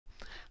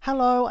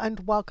Hello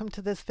and welcome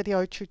to this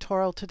video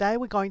tutorial. Today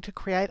we're going to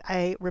create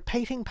a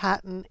repeating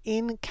pattern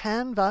in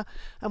Canva,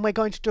 and we're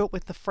going to do it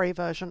with the free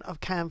version of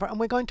Canva, and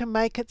we're going to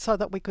make it so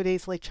that we could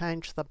easily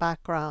change the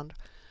background.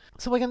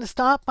 So we're going to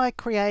start by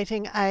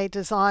creating a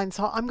design.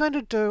 So I'm going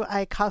to do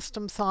a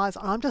custom size.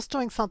 I'm just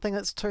doing something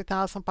that's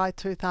 2000 by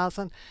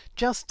 2000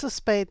 just to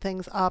speed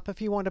things up.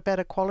 If you want a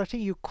better quality,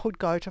 you could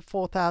go to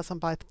 4000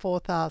 by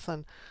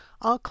 4000.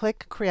 I'll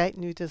click Create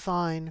New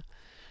Design.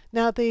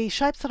 Now the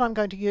shapes that I'm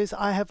going to use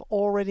I have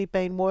already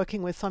been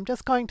working with, so I'm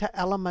just going to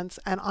Elements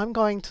and I'm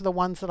going to the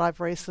ones that I've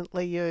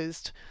recently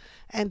used.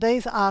 And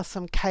these are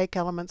some cake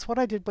elements. What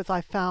I did was I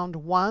found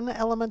one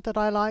element that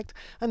I liked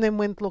and then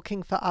went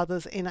looking for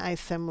others in a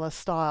similar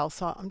style.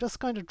 So I'm just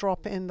going to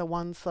drop in the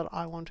ones that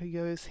I want to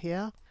use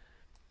here.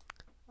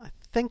 I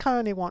think I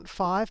only want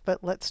 5,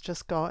 but let's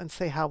just go and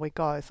see how we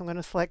go. So I'm going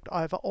to select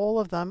over all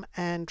of them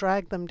and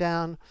drag them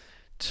down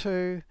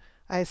to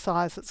a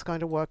size that's going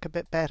to work a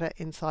bit better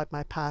inside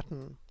my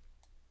pattern.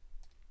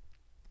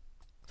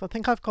 So I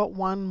think I've got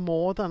one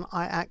more than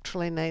I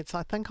actually need, so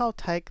I think I'll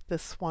take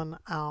this one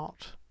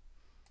out.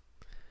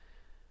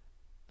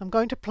 I'm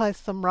going to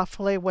place them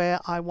roughly where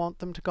I want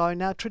them to go.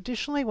 Now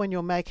traditionally when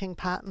you're making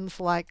patterns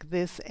like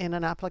this in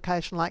an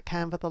application like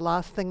Canva, the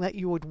last thing that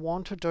you would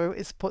want to do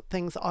is put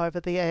things over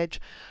the edge.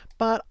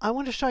 But I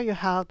want to show you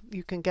how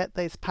you can get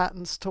these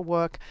patterns to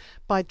work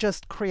by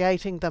just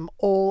creating them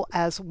all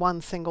as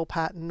one single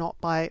pattern, not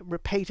by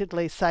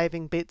repeatedly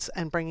saving bits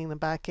and bringing them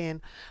back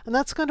in. And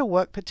that's going to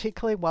work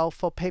particularly well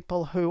for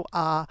people who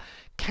are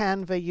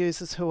Canva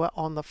users who are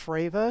on the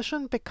free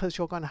version, because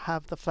you're going to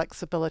have the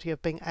flexibility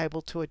of being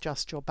able to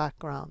adjust your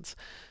backgrounds.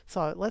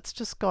 So let's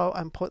just go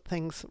and put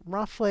things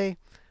roughly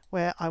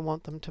where I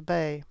want them to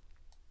be.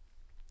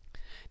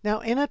 Now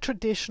in a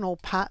traditional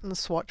pattern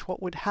swatch,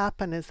 what would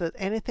happen is that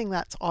anything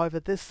that's over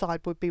this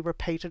side would be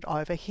repeated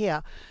over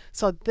here.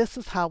 So this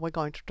is how we're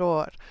going to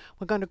do it.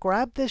 We're going to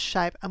grab this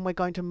shape and we're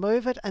going to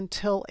move it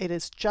until it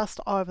is just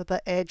over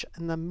the edge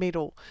in the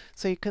middle.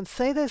 So you can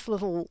see there's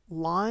little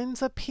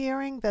lines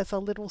appearing. There's a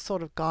little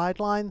sort of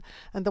guideline,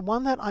 and the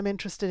one that I'm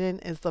interested in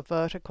is the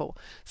vertical.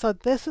 So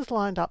this is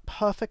lined up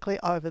perfectly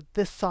over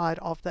this side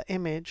of the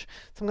image.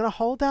 So I'm going to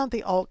hold down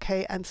the Alt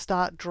key and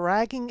start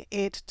dragging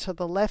it to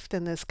the left.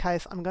 In this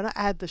case, I'm going to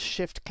add the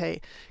Shift key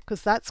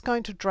because that's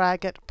going to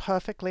drag it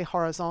perfectly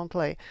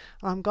horizontally.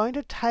 And I'm going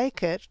to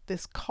take it,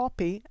 this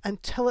copy,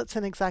 until it's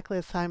in exactly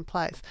the same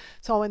place.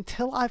 So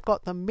until I've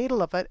got the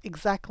middle of it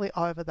exactly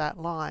over that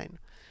line.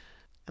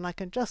 And I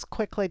can just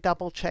quickly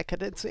double check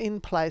it. It's in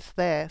place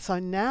there. So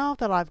now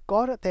that I've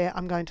got it there,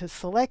 I'm going to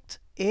select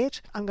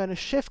it. I'm going to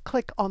shift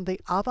click on the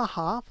other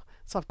half.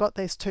 So I've got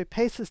these two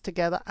pieces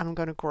together and I'm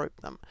going to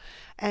group them.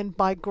 And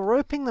by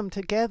grouping them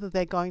together,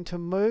 they're going to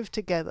move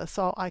together.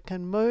 So I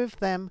can move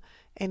them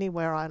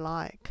anywhere I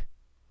like.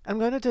 I'm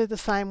going to do the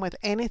same with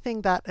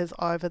anything that is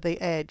over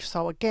the edge.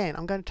 So again,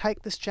 I'm going to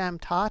take this jam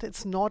tart.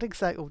 It's not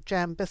exactly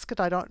jam biscuit.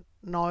 I don't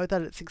know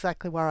that it's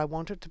exactly where I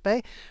want it to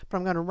be, but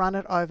I'm going to run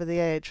it over the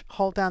edge.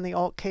 Hold down the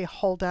Alt key,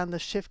 hold down the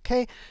Shift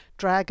key,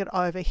 drag it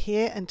over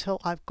here until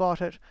I've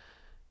got it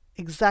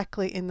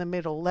exactly in the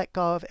middle. Let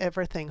go of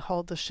everything,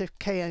 hold the Shift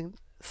key and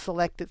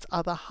select its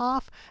other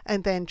half,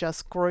 and then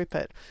just group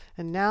it.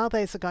 And now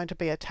these are going to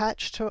be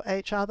attached to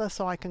each other,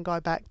 so I can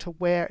go back to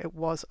where it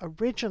was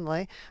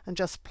originally and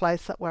just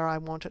place it where I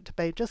want it to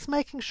be. Just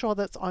making sure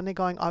that it's only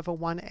going over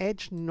one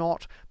edge,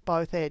 not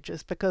both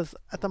edges, because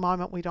at the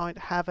moment we don't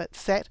have it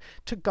set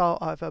to go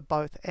over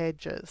both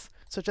edges.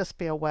 So just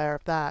be aware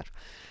of that.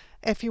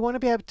 If you want to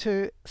be able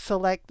to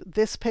select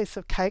this piece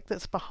of cake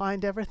that's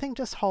behind everything,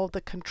 just hold the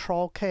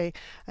Control key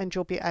and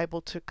you'll be able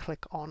to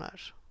click on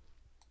it.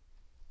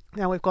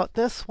 Now we've got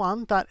this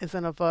one that is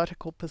in a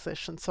vertical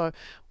position, so I'm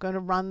going to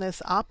run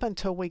this up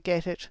until we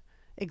get it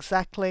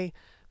exactly,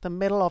 the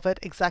middle of it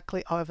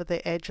exactly over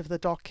the edge of the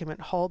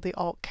document. Hold the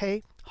Alt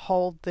key,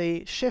 hold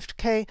the Shift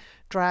key,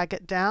 drag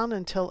it down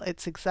until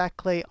it's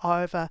exactly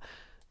over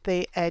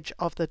the edge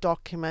of the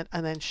document,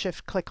 and then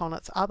shift click on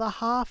its other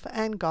half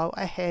and go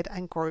ahead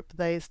and group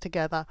these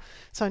together.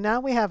 So now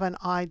we have an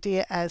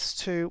idea as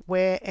to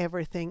where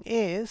everything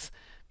is.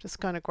 Just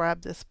going to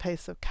grab this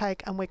piece of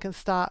cake and we can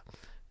start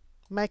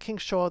making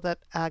sure that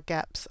our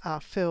gaps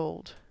are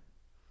filled.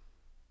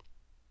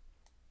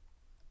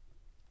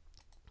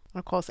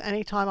 Of course,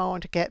 anytime I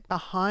want to get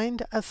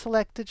behind a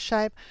selected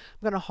shape,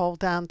 I'm going to hold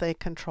down the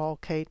Control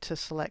key to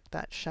select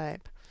that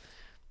shape.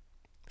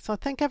 So I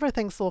think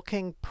everything's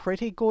looking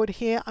pretty good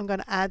here. I'm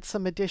going to add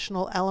some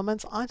additional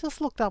elements. I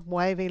just looked up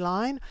wavy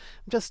line.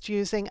 I'm just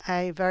using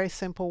a very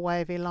simple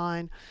wavy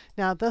line.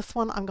 Now this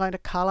one I'm going to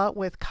color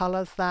with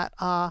colors that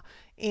are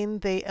in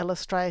the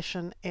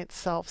illustration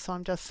itself. So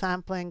I'm just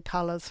sampling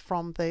colors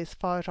from these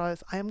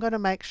photos. I am going to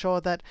make sure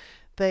that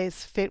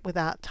these fit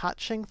without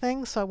touching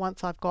things. So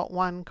once I've got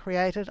one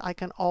created, I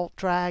can Alt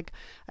drag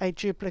a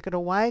duplicate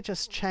away,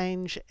 just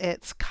change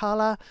its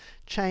color,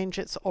 change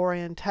its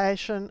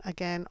orientation,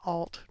 again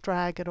Alt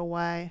drag it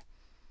away.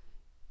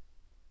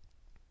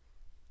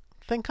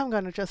 I think I'm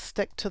going to just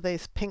stick to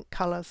these pink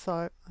colors, so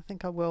I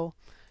think I will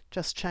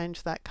just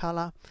change that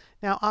color.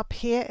 Now up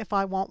here, if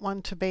I want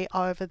one to be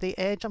over the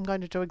edge, I'm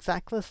going to do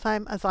exactly the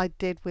same as I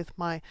did with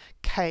my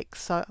cake.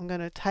 So I'm going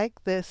to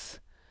take this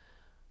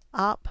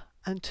up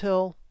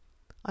until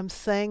I'm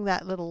seeing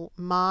that little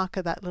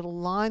marker, that little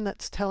line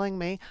that's telling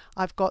me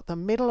I've got the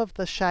middle of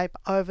the shape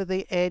over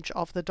the edge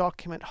of the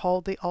document.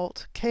 Hold the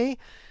Alt key,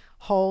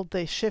 hold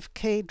the Shift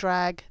key,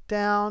 drag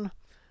down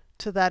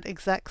to that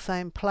exact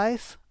same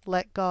place,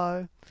 let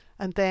go,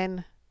 and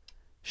then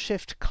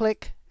Shift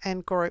click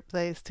and group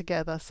these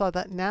together so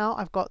that now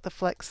I've got the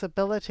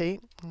flexibility.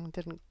 I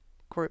didn't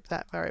group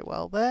that very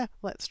well there.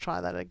 Let's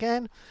try that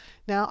again.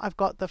 Now I've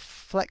got the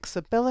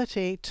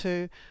flexibility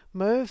to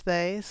move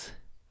these,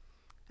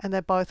 and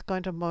they're both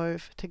going to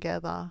move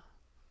together.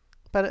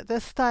 But at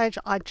this stage,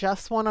 I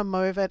just want to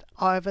move it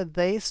over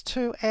these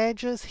two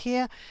edges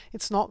here.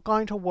 It's not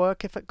going to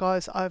work if it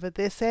goes over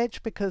this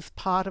edge because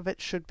part of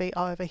it should be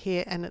over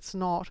here and it's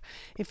not.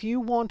 If you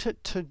want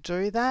it to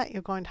do that,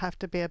 you're going to have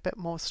to be a bit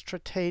more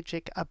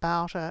strategic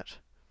about it.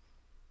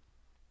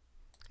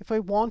 If we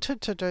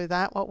wanted to do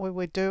that, what we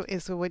would do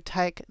is we would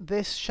take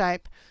this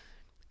shape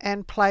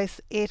and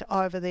place it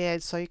over the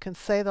edge. So you can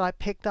see that I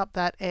picked up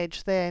that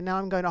edge there. Now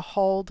I'm going to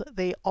hold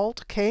the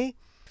Alt key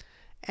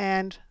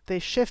and the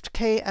Shift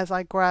key as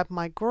I grab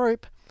my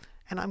group,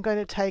 and I'm going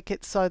to take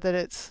it so that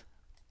it's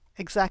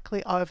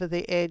exactly over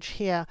the edge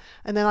here.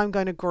 And then I'm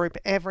going to group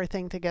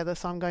everything together.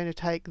 So I'm going to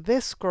take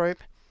this group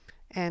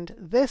and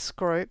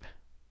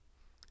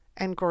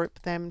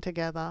group them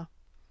together.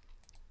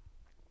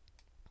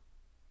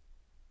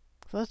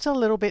 So it's a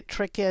little bit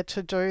trickier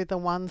to do the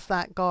ones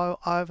that go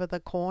over the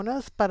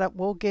corners, but it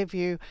will give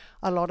you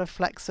a lot of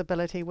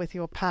flexibility with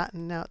your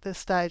pattern. Now at this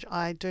stage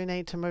I do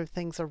need to move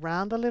things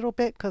around a little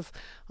bit because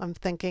I'm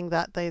thinking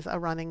that these are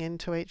running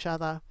into each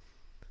other.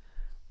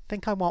 I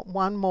think I want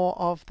one more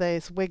of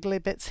these wiggly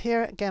bits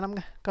here. Again,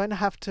 I'm going to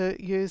have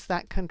to use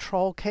that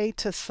Control key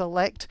to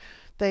select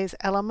these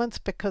elements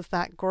because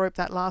that group,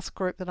 that last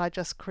group that I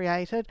just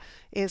created,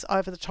 is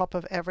over the top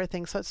of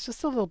everything. So it's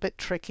just a little bit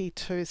tricky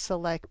to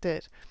select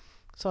it.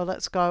 So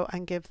let's go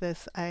and give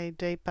this a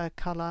deeper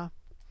color.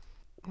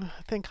 I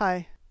think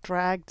I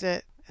dragged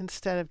it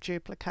instead of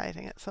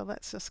duplicating it. So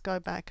let's just go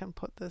back and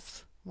put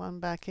this one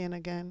back in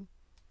again.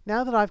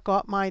 Now that I've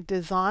got my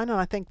design, and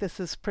I think this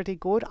is pretty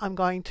good, I'm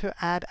going to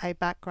add a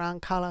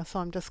background color. So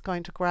I'm just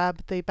going to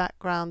grab the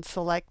background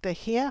selector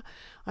here.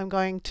 I'm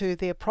going to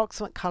the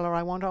approximate color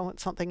I want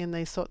something in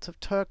these sorts of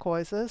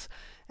turquoises,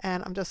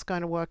 and I'm just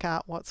going to work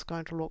out what's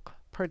going to look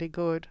pretty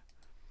good.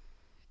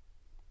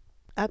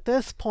 At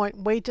this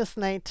point, we just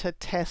need to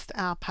test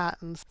our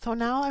patterns. So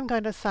now I'm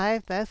going to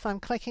save this. I'm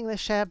clicking the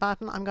share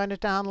button. I'm going to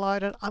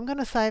download it. I'm going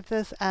to save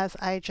this as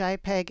a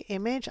JPEG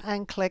image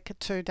and click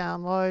to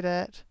download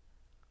it.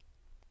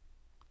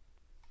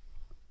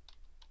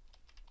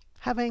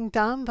 Having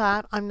done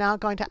that, I'm now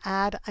going to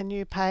add a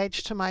new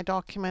page to my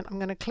document. I'm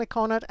going to click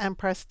on it and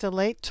press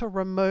delete to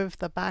remove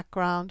the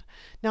background.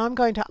 Now I'm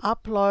going to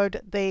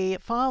upload the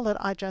file that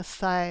I just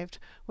saved,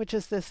 which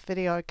is this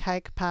video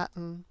cake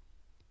pattern.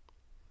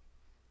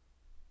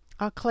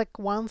 I'll click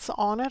once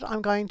on it.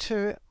 I'm going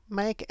to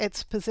make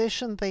its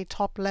position the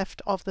top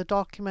left of the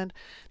document.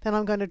 Then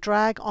I'm going to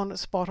drag on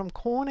its bottom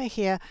corner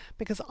here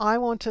because I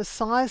want to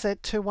size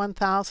it to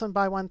 1000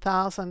 by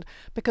 1000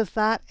 because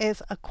that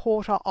is a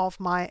quarter of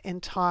my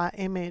entire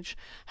image.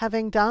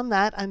 Having done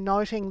that and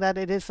noting that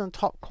it is in the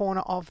top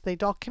corner of the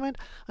document,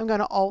 I'm going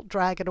to Alt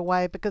drag it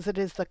away because it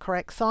is the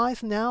correct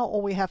size. Now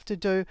all we have to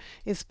do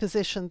is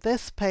position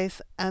this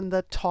piece and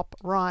the top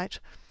right.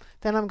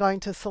 Then I'm going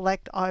to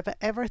select over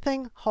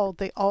everything, hold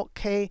the Alt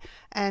key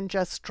and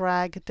just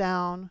drag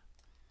down.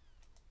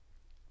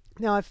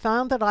 Now I've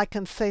found that I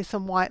can see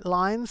some white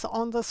lines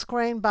on the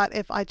screen, but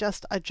if I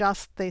just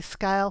adjust the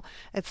scale,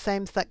 it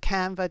seems that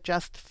Canva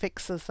just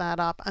fixes that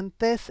up. And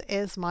this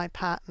is my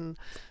pattern.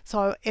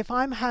 So if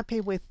I'm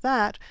happy with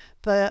that,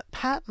 the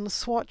pattern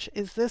swatch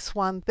is this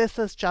one. This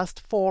is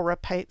just 4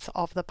 repeats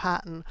of the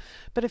pattern.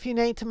 But if you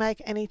need to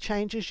make any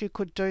changes, you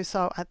could do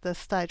so at this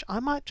stage. I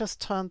might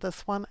just turn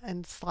this one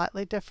in a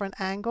slightly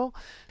different angle.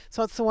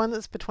 So it's the one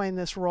that's between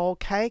this roll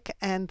cake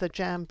and the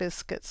jam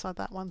biscuit. So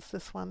that one's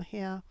this one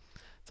here.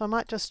 So I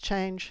might just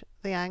change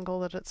the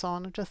angle that it's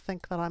on. I just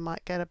think that I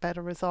might get a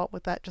better result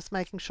with that, just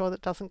making sure that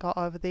it doesn't go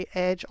over the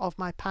edge of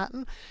my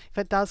pattern. If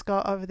it does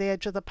go over the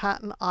edge of the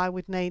pattern, I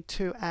would need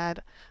to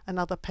add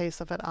another piece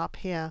of it up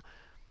here.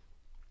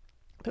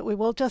 But we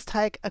will just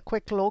take a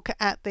quick look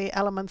at the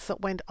elements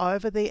that went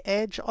over the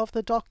edge of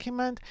the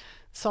document.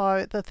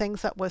 So the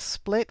things that were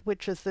split,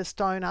 which is this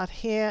donut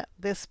here,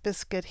 this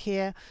biscuit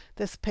here,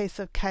 this piece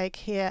of cake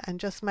here, and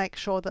just make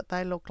sure that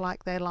they look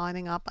like they're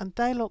lining up. And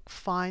they look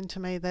fine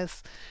to me.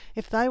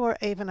 If they were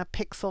even a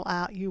pixel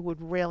out, you would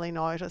really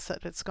notice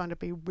it. It's going to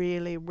be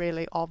really,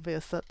 really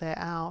obvious that they're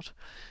out.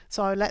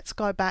 So let's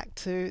go back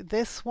to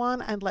this one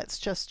and let's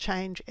just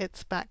change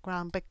its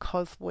background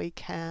because we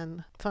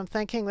can. So I'm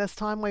thinking this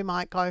time we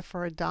might go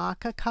for a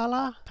darker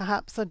color,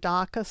 perhaps a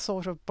darker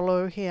sort of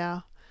blue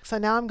here. So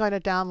now I'm going to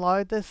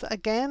download this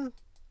again.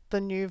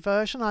 the new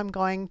version I'm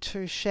going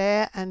to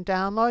share and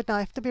download. Now I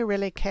have to be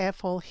really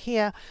careful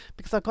here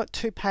because I've got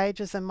 2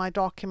 pages in my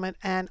document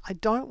and I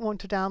don't want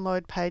to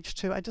download page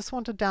 2. I just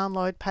want to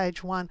download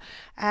page 1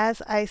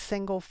 as a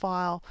single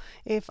file.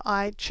 If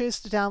I choose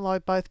to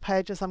download both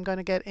pages, I'm going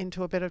to get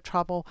into a bit of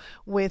trouble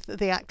with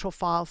the actual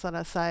files that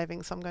are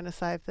saving. So I'm going to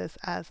save this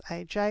as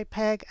a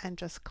JPEG and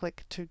just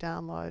click to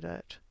download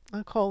it.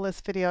 I'll call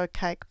this video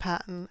cake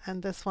pattern,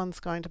 and this one's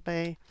going to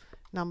be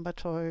number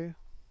 2.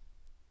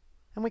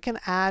 And we can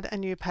add a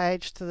new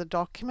page to the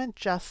document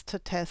just to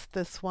test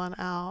this one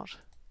out.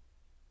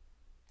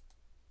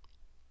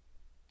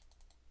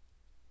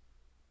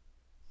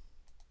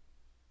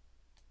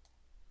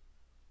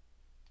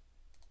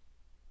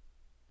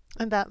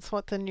 And that's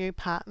what the new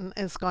pattern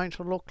is going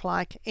to look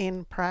like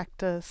in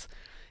practice.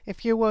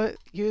 If you were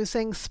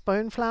using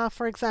Spoonflower,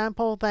 for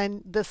example,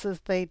 then this is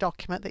the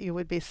document that you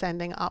would be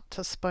sending up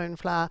to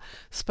Spoonflower.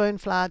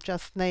 Spoonflower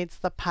just needs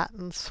the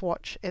pattern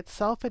swatch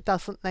itself. It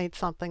doesn't need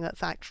something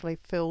that's actually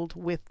filled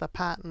with the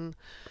pattern.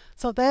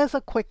 So there's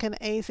a quick and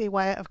easy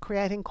way of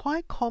creating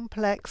quite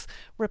complex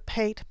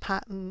repeat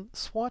pattern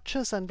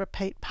swatches and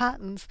repeat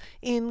patterns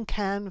in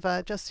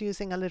Canva, just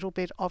using a little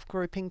bit of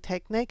grouping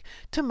technique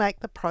to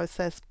make the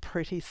process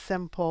pretty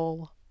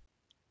simple.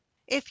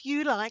 If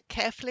you like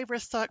carefully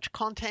researched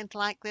content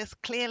like this,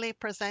 clearly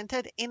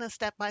presented in a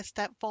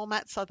step-by-step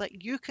format so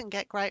that you can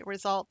get great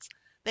results,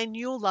 then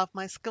you'll love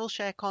my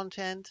Skillshare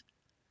content.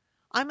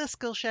 I'm a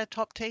Skillshare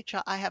top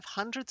teacher. I have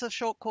hundreds of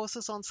short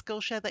courses on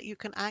Skillshare that you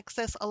can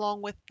access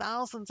along with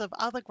thousands of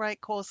other great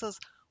courses,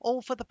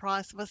 all for the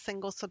price of a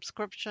single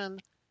subscription.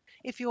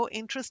 If you're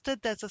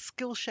interested, there's a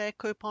Skillshare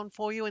coupon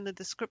for you in the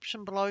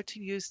description below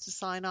to use to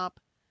sign up.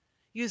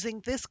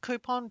 Using this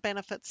coupon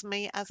benefits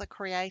me as a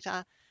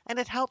creator, and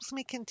it helps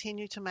me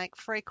continue to make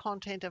free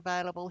content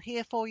available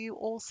here for you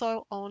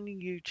also on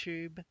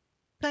YouTube.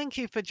 Thank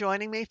you for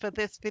joining me for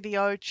this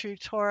video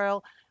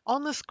tutorial.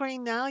 On the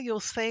screen now, you'll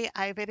see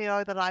a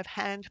video that I've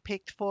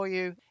hand-picked for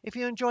you. If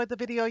you enjoyed the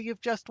video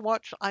you've just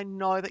watched, I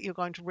know that you're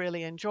going to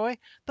really enjoy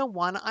the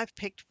one I've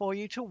picked for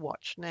you to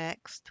watch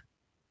next.